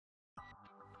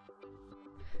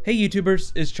Hey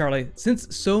YouTubers, it's Charlie.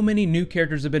 Since so many new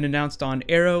characters have been announced on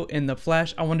Arrow and The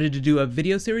Flash, I wanted to do a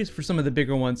video series for some of the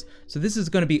bigger ones. So this is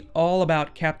going to be all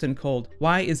about Captain Cold.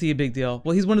 Why is he a big deal?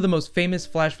 Well, he's one of the most famous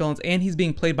Flash villains, and he's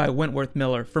being played by Wentworth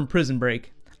Miller from Prison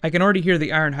Break. I can already hear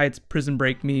the Iron Heights Prison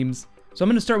Break memes. So I'm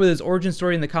going to start with his origin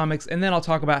story in the comics, and then I'll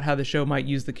talk about how the show might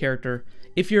use the character.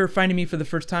 If you're finding me for the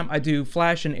first time, I do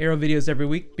Flash and Arrow videos every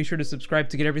week. Be sure to subscribe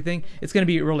to get everything. It's going to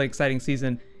be a really exciting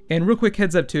season. And real quick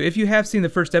heads up too, if you have seen the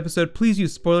first episode, please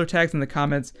use spoiler tags in the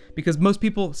comments because most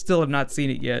people still have not seen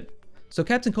it yet. So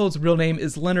Captain Cold's real name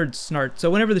is Leonard Snart, so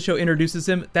whenever the show introduces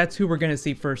him, that's who we're going to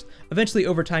see first. Eventually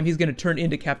over time he's going to turn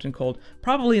into Captain Cold,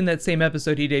 probably in that same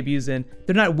episode he debuts in.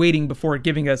 They're not waiting before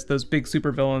giving us those big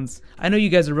supervillains. I know you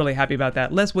guys are really happy about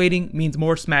that. Less waiting means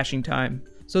more smashing time.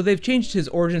 So they've changed his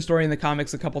origin story in the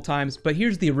comics a couple times, but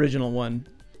here's the original one.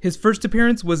 His first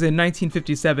appearance was in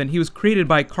 1957. He was created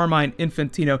by Carmine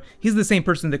Infantino. He's the same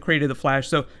person that created The Flash,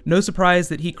 so no surprise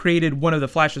that he created one of The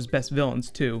Flash's best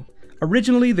villains, too.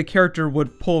 Originally, the character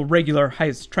would pull regular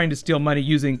heists trying to steal money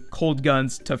using cold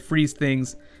guns to freeze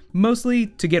things, mostly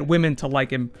to get women to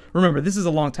like him. Remember, this is a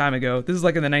long time ago. This is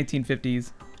like in the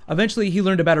 1950s. Eventually, he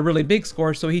learned about a really big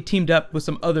score, so he teamed up with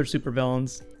some other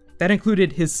supervillains. That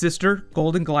included his sister,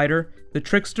 Golden Glider, the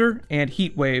Trickster, and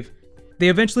Heatwave. They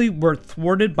eventually were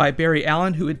thwarted by Barry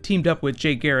Allen, who had teamed up with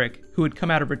Jay Garrick, who had come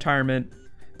out of retirement.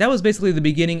 That was basically the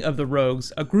beginning of the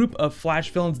Rogues, a group of Flash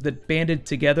villains that banded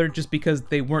together just because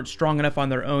they weren't strong enough on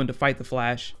their own to fight the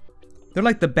Flash. They're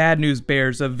like the Bad News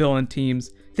Bears of villain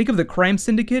teams. Think of the Crime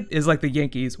Syndicate as like the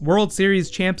Yankees, World Series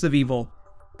champs of evil.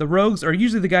 The Rogues are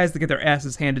usually the guys that get their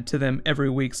asses handed to them every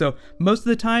week, so most of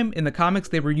the time in the comics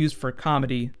they were used for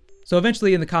comedy. So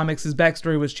eventually in the comics, his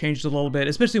backstory was changed a little bit,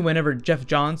 especially whenever Geoff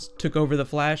Johns took over The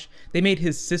Flash. They made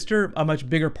his sister a much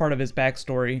bigger part of his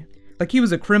backstory. Like he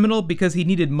was a criminal because he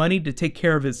needed money to take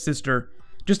care of his sister,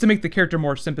 just to make the character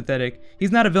more sympathetic.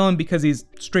 He's not a villain because he's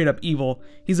straight up evil.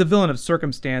 He's a villain of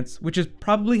circumstance, which is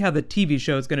probably how the TV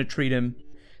show is going to treat him.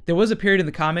 There was a period in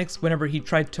the comics whenever he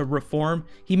tried to reform.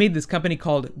 He made this company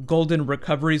called Golden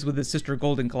Recoveries with his sister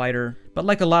Golden Glider. But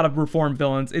like a lot of reform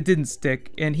villains, it didn't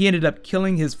stick, and he ended up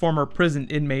killing his former prison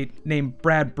inmate named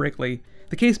Brad Brickley.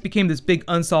 The case became this big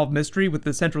unsolved mystery with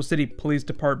the Central City Police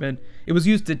Department. It was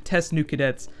used to test new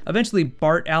cadets. Eventually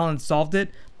Bart Allen solved it,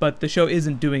 but the show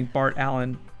isn't doing Bart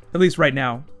Allen. At least right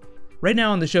now. Right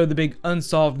now on the show, the big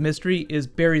unsolved mystery is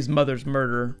Barry's mother's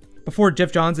murder. Before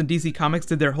Geoff Johns and DC Comics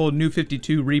did their whole New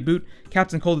 52 reboot,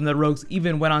 Captain Cold and the Rogues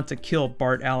even went on to kill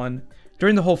Bart Allen.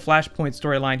 During the whole Flashpoint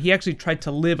storyline, he actually tried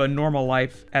to live a normal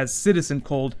life as Citizen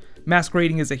Cold,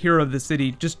 masquerading as a hero of the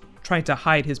city, just trying to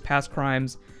hide his past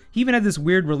crimes. He even had this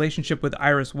weird relationship with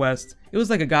Iris West. It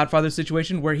was like a Godfather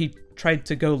situation where he tried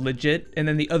to go legit and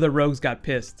then the other rogues got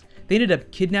pissed. They ended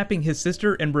up kidnapping his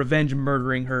sister and revenge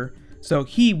murdering her. So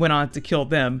he went on to kill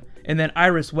them, and then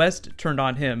Iris West turned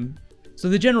on him. So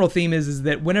the general theme is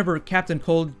that whenever Captain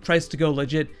Cold tries to go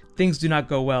legit, things do not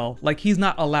go well. Like, he's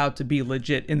not allowed to be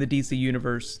legit in the DC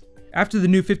universe. After the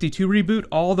New 52 reboot,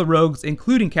 all the rogues,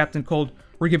 including Captain Cold,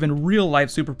 were given real-life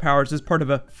superpowers as part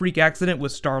of a freak accident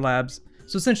with Star Labs.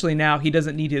 So essentially now he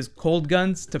doesn't need his cold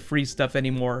guns to freeze stuff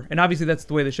anymore, and obviously that's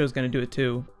the way the show's going to do it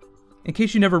too. In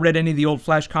case you never read any of the old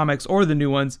Flash comics or the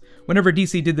new ones, whenever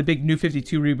DC did the big New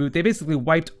 52 reboot, they basically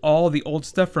wiped all the old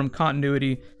stuff from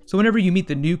continuity. So whenever you meet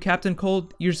the new Captain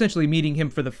Cold, you're essentially meeting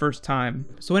him for the first time.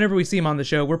 So whenever we see him on the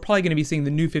show, we're probably going to be seeing the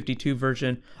New 52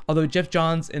 version, although Geoff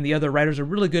Johns and the other writers are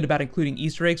really good about including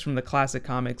Easter eggs from the classic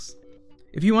comics.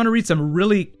 If you want to read some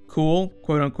really cool,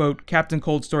 quote-unquote, Captain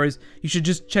Cold stories, you should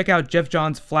just check out Geoff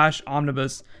Johns' Flash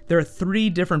Omnibus. There are 3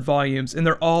 different volumes, and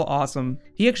they're all awesome.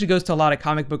 He actually goes to a lot of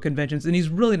comic book conventions, and he's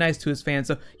really nice to his fans,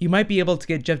 so you might be able to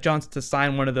get Geoff Johns to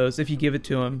sign one of those if you give it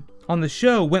to him. On the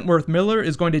show, Wentworth Miller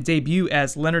is going to debut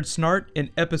as Leonard Snart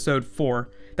in episode 4.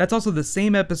 That's also the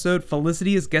same episode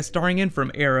Felicity is guest starring in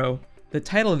from Arrow. The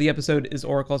title of the episode is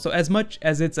Oracle, so as much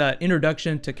as it's an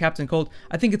introduction to Captain Cold,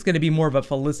 I think it's going to be more of a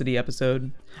Felicity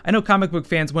episode. I know comic book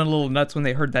fans went a little nuts when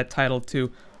they heard that title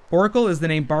too. Oracle is the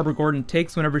name Barbara Gordon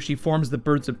takes whenever she forms the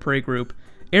Birds of Prey group.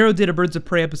 Arrow did a Birds of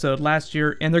Prey episode last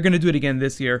year, and they're going to do it again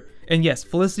this year. And yes,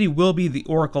 Felicity will be the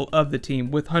Oracle of the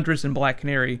team, with Huntress and Black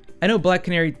Canary. I know Black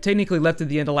Canary technically left at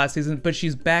the end of last season, but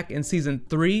she's back in season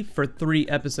 3 for 3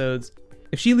 episodes.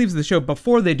 If she leaves the show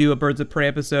before they do a Birds of Prey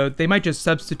episode, they might just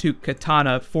substitute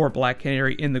Katana for Black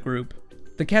Canary in the group.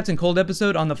 The Captain Cold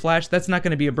episode on The Flash, that's not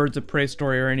going to be a Birds of Prey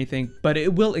story or anything, but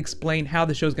it will explain how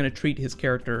the show's going to treat his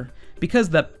character. Because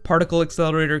the particle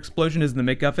accelerator explosion is the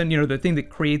MacGuffin, you know, the thing that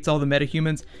creates all the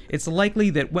metahumans, it's likely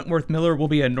that Wentworth Miller will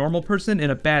be a normal person in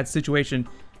a bad situation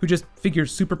who just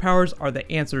figures superpowers are the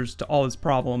answers to all his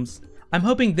problems. I'm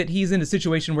hoping that he's in a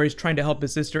situation where he's trying to help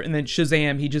his sister and then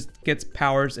Shazam, he just gets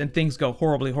powers and things go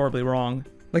horribly, horribly wrong.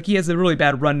 Like he has a really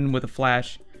bad run-in with the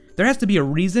Flash. There has to be a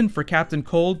reason for Captain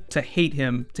Cold to hate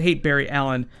him, to hate Barry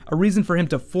Allen, a reason for him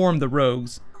to form the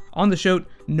Rogues. On the show,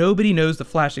 nobody knows the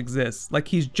Flash exists, like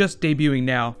he's just debuting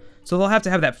now. So they'll have to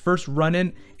have that first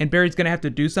run-in, and Barry's gonna have to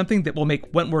do something that will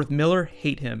make Wentworth Miller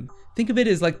hate him. Think of it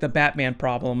as like the Batman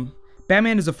problem.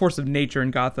 Batman is a force of nature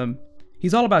in Gotham.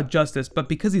 He's all about justice, but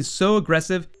because he's so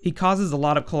aggressive, he causes a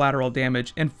lot of collateral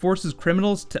damage and forces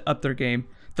criminals to up their game.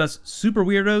 Thus, super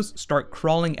weirdos start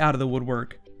crawling out of the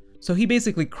woodwork. So he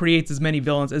basically creates as many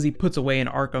villains as he puts away in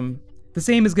Arkham. The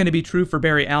same is going to be true for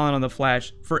Barry Allen on The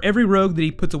Flash. For every rogue that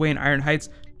he puts away in Iron Heights,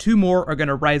 2 more are going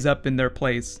to rise up in their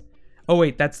place. Oh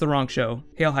wait, that's the wrong show.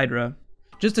 Hail Hydra.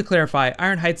 Just to clarify,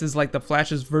 Iron Heights is like the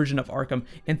Flash's version of Arkham,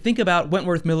 and think about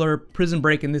Wentworth Miller Prison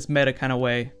Break in this meta kind of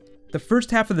way. The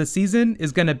first half of the season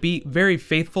is going to be very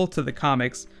faithful to the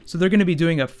comics, so they're going to be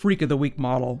doing a Freak of the Week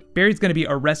model. Barry's going to be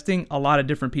arresting a lot of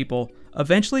different people.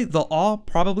 Eventually, they'll all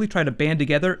probably try to band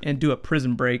together and do a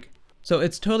prison break. So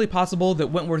it's totally possible that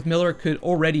Wentworth Miller could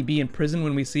already be in prison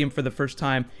when we see him for the first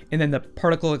time, and then the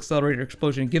particle accelerator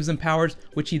explosion gives him powers,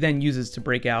 which he then uses to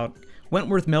break out.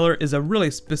 Wentworth Miller is a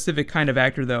really specific kind of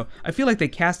actor though. I feel like they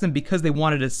cast him because they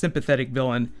wanted a sympathetic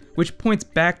villain, which points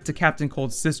back to Captain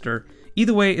Cold's sister.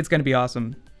 Either way, it's going to be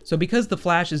awesome. So because The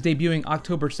Flash is debuting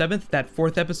October 7th, that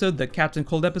 4th episode, the Captain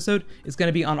Cold episode, is going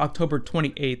to be on October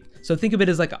 28th. So think of it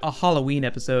as like a Halloween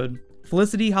episode.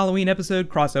 Felicity Halloween episode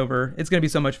crossover. It's going to be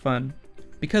so much fun.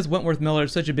 Because Wentworth Miller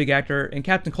is such a big actor and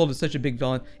Captain Cold is such a big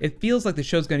villain, it feels like the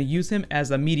show's going to use him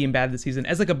as a medium bad this season,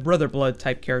 as like a Brother Blood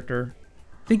type character.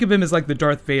 Think of him as like the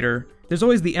Darth Vader. There's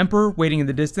always the Emperor waiting in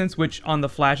the distance, which on The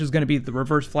Flash is going to be the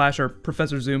Reverse Flash or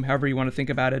Professor Zoom, however you want to think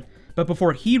about it. But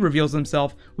before he reveals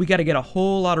himself, we got to get a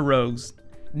whole lot of rogues.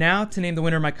 Now, to name the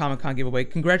winner of my Comic-Con giveaway,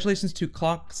 congratulations to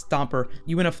Clock Stomper.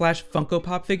 You win a Flash Funko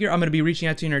Pop figure. I'm going to be reaching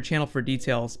out to you on our channel for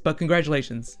details, but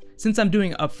congratulations. Since I'm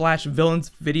doing a Flash Villains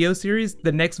video series,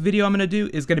 the next video I'm going to do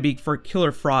is going to be for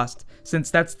Killer Frost,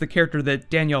 since that's the character that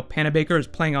Danielle Panabaker is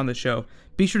playing on the show.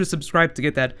 Be sure to subscribe to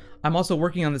get that. I'm also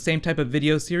working on the same type of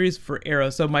video series for Arrow,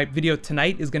 so my video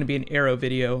tonight is going to be an Arrow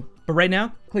video. But right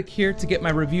now, click here to get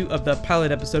my review of the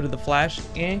pilot episode of The Flash,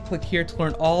 and click here to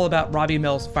learn all about Robbie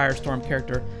Amell's Firestorm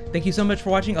character. Thank you so much for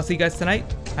watching. I'll see you guys tonight.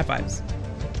 High fives.